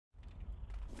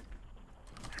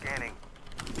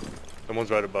Someone's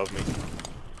right above me.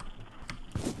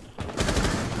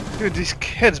 Dude, these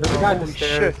kids, bro. There's a guy Holy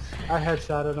downstairs. shit. I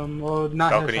headshotted him. Well,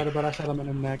 not Balcony. headshotted, but I shot him in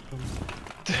the neck.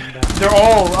 They're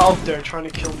all out there trying to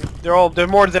kill me. They're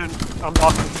more than I'm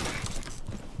knocking.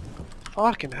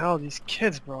 Fucking hell, these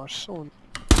kids, bro, are so.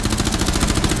 I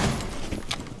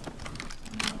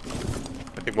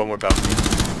think one more balcony.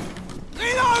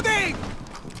 Reloading!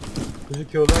 Did you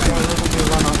kill that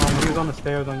guy? He was on the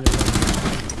stairs on your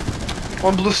left.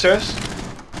 One blue stairs.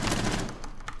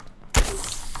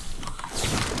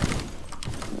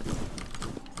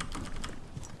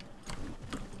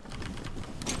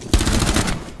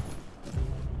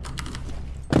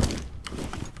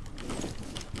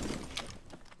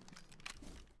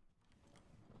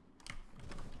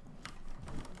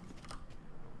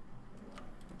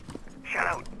 Shut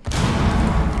out.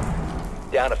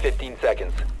 Down to 15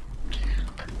 seconds.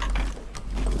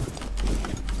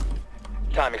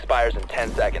 Time expires in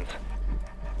 10 seconds.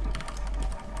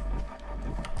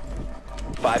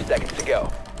 5 seconds to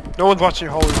go. No one's watching.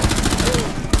 Holy.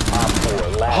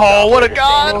 Oh, what a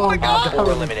god! Oh my god! That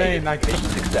was insane. Like, Mission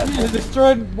successful. you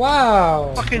destroyed.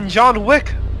 Wow. Fucking John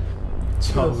Wick.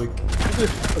 John Wick.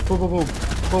 Boom, boom, boom,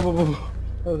 boom, boom, boom.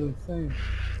 That was insane.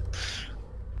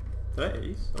 Did I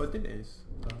ace? Oh, I did ace.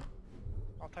 No.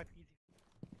 I'll type easy.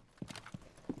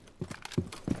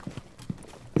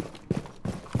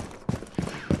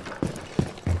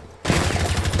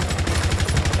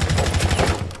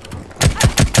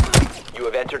 You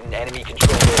have entered an enemy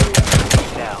controlled area.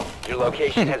 Leave now. Your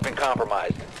location has been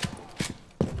compromised.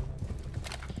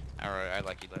 Alright, I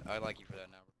like you for that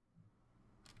now.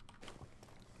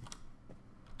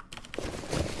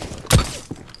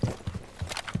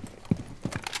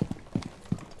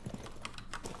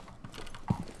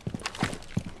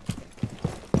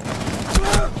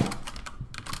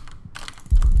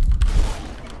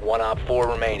 One op 4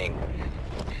 remaining.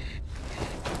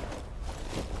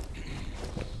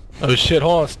 Oh shit,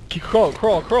 hold on. Keep crawl.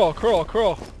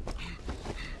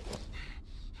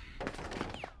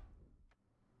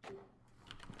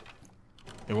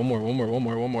 Yeah, one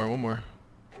more.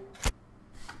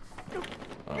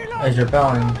 As you're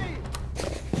bowing.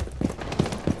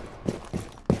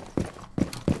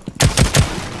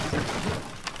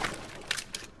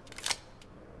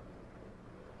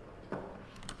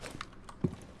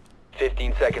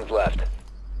 Seconds left.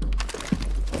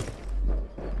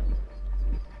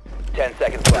 10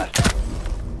 seconds left.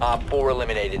 Op 4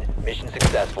 eliminated. Mission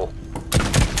successful.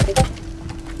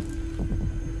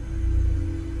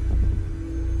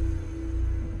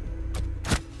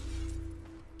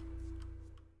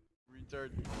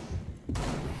 Retard.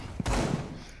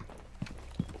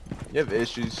 You have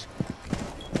issues.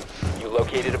 You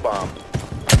located a bomb.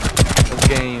 This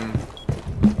game.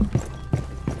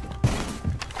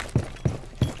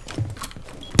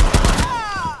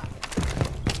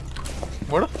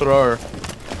 What a thrower.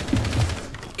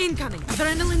 Incoming.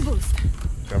 Adrenaline boost.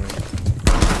 Coming.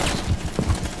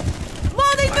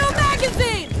 Loading new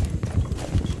magazine!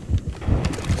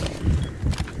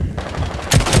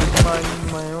 Minding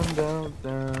my own down.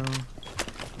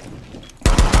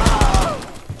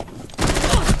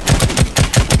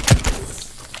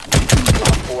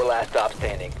 Op 4 last stop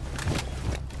standing.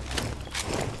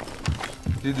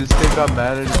 Dude, this kid got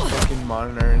mad at his fucking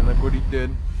monitor and look what he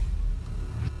did.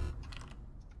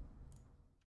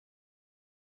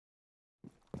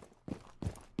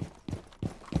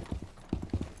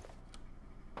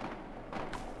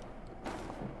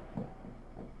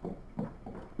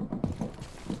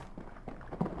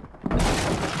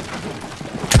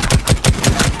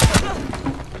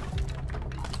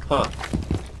 Huh.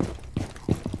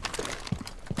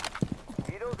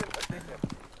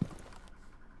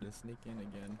 Let's sneak in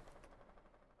again.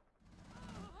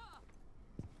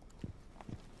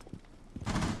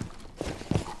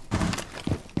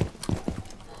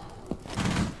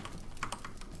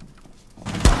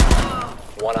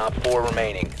 One op 4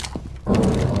 remaining.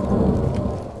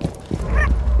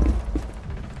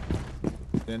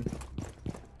 Then.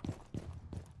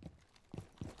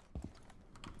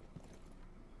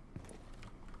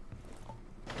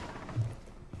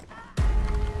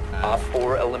 Op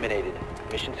 4 eliminated.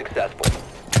 Mission successful.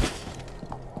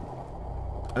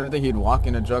 I didn't think he'd walk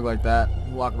in a jug like that.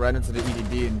 He walked right into the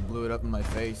EDD and blew it up in my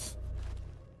face.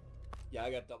 Yeah,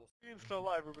 I got double. He's still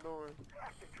alive, Ruben, don't worry.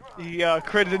 He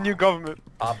created a new government.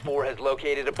 Op 4 has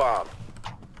located a bomb.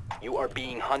 You are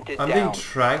being hunted I'm down. being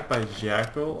tracked by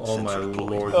Jackal. Oh my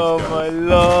lord. Oh this my guy.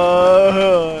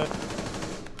 lord.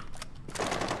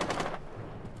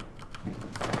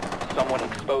 Someone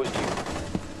exposed you.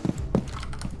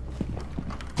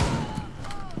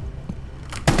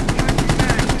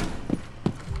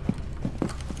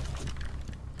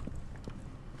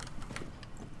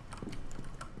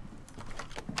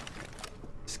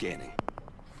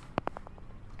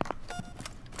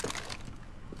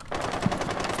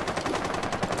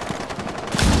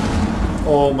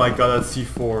 Oh my god, that's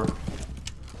C4.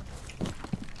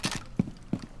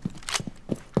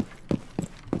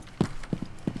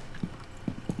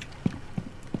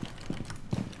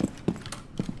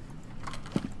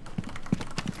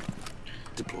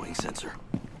 Deploying sensor.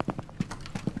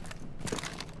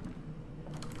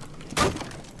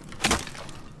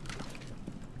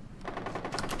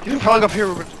 Get him crawling up here,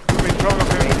 Ruben. Crawling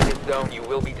up here. In this zone, you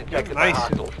will be detected by Nice.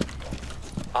 hostiles.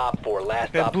 Op 4, last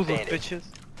stop Bamboozled standing. bitches.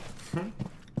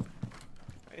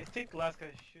 I think the last guy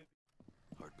should.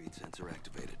 Heartbeat sensor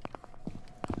activated.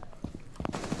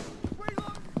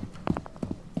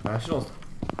 I actually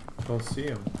don't see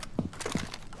him.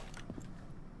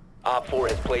 Op 4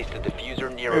 has placed a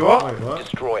diffuser near Wait, a what? bomb. Wait, what?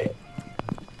 Destroy it.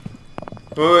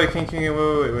 Wait, King,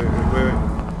 wait.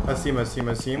 I see him, wait.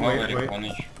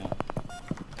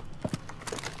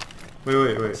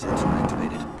 Wait. Sensor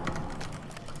activated.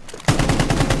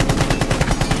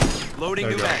 Loading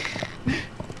There new you go. mag.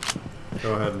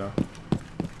 Go ahead now.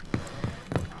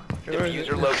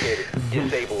 Diffuser located.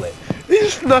 Disable it. He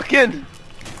just snuck in.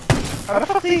 How the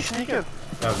fuck did he sneak in?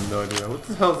 I have no idea. What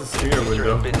the hell is this steer Diffuser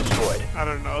window? has been destroyed. I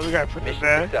don't know. The guy put it Mission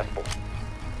there. successful.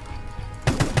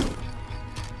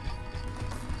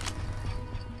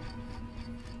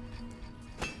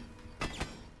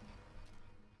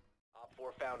 Op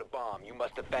 4 found a bomb. You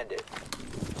must defend it.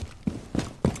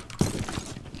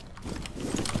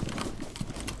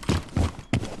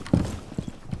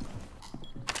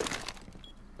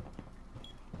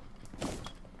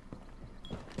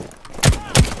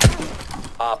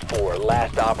 Op 4,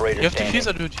 last operator You have standing.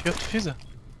 diffuser, dude. You have diffuser.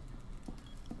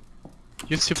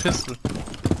 Use your pistol.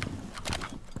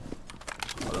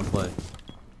 Let him play.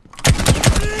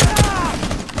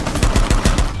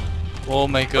 Oh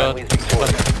my god. Friendly's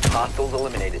victorious. Hostiles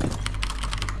eliminated.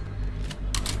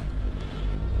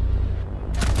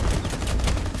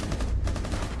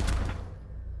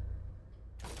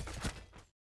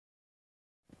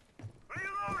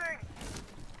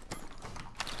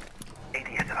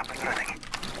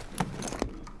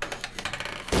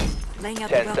 Laying out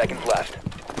 10 the seconds left.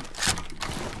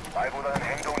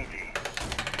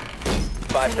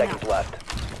 5 seconds left.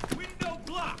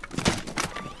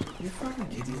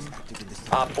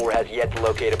 Op 4 has yet to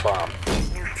locate a bomb.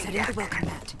 Setting the welcome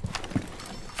mat.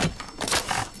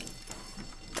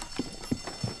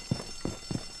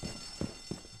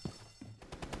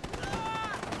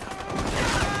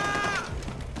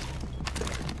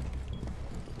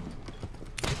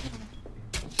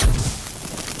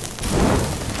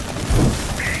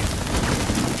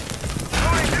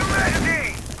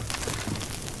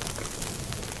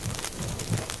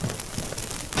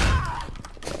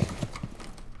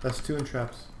 That's 2 in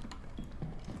traps.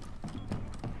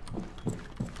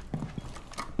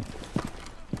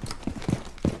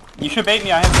 You should bait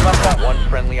me, I have left out. One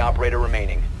friendly operator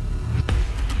remaining.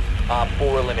 Op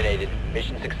 4 eliminated.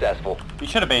 Mission successful. You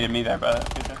should have baited me there, brother.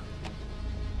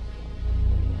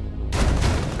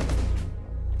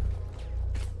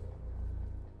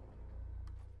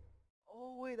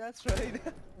 Oh wait, that's right.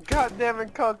 God damn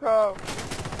it, Coco.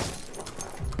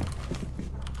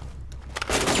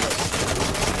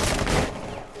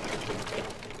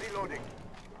 Reloading.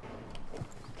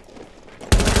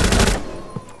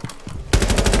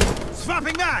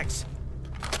 Swapping mags.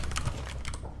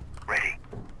 Ready.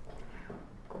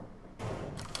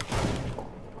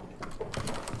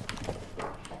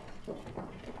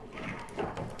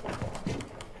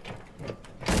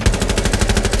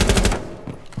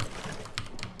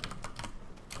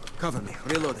 Cover me.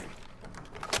 Reloading.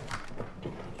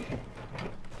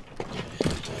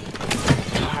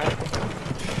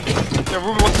 Yeah,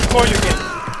 Ruben, what's the score you get?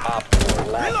 Op 4,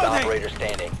 last operator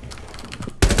standing.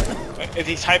 Is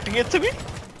he typing it to me?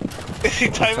 Is he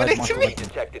typing it to me?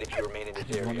 Detected if you remain in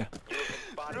this area.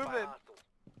 Spotted by Ruben. hostiles.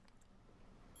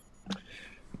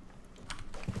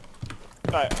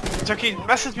 Alright, Turkey,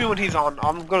 message me when he's on.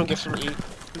 I'm gonna get some eat.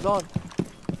 He's on.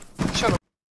 Shut up.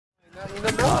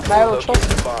 Op 4 located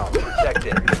the bomb. Protect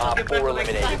it. Op 4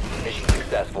 eliminated. Mission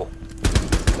successful.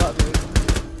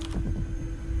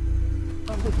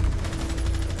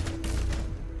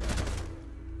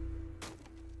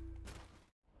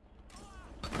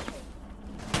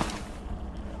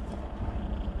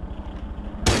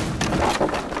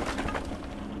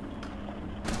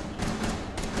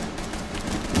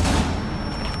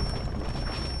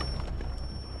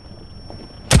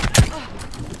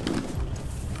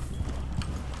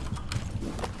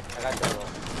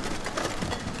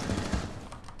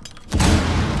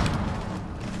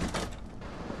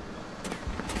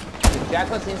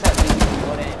 Jacqueline's inside.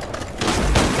 Go in.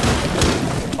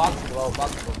 Box below,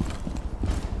 box below.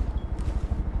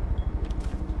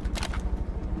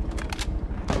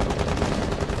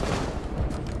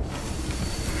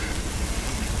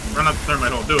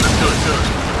 do it, do it, do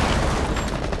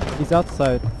it. He's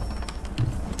outside.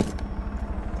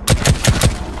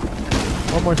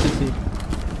 One more CC.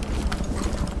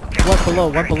 One below,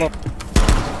 one below.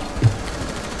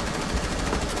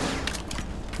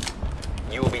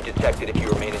 You will be detected if you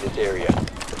remain in this area.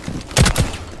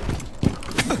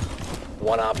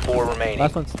 1 op 4 remaining.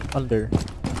 Last one's under.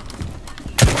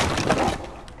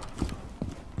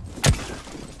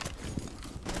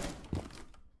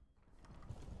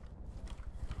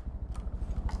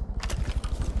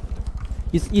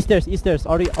 East stairs,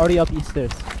 already up east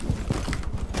stairs.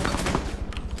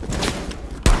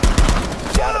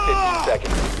 Down to 15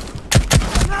 seconds.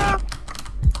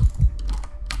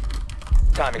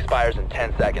 Time expires in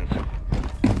 10 seconds.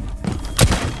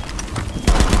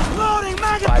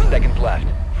 5 seconds left.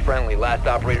 Friendly, last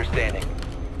operator standing.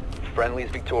 Friendly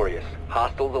is victorious.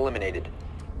 Hostiles eliminated.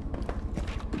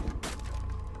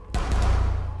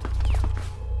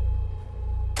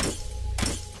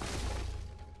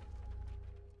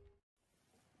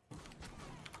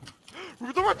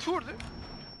 De var tur det.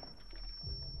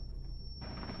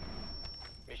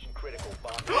 Mission critical.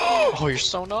 Bomb. Oh, you're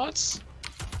so nuts.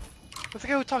 That's the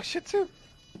guy who talks shit too.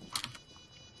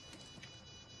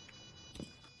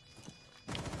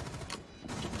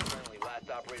 Friendly, last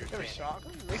operator You have a standing.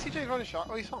 shotgun? Macy J's running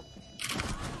shotgun. Oh, he's home.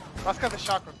 Last guy the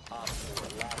shotgun. Op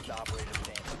 4, last operator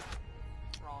standing.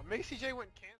 Oh, Macy J went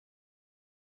can.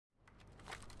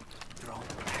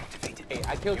 Hey,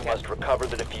 I killed You Cat. must recover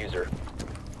the diffuser.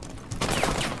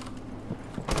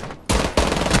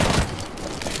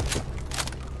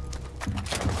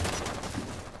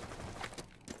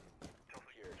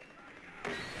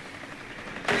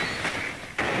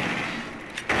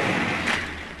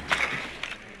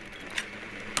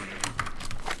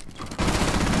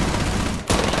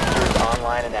 Diffuser is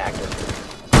online and active.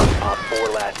 Op 4,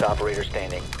 last operator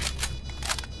standing.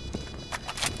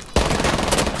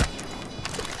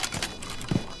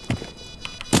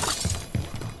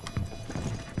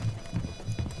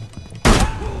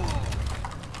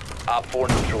 Op 4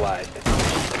 neutralized.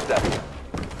 Mission successful.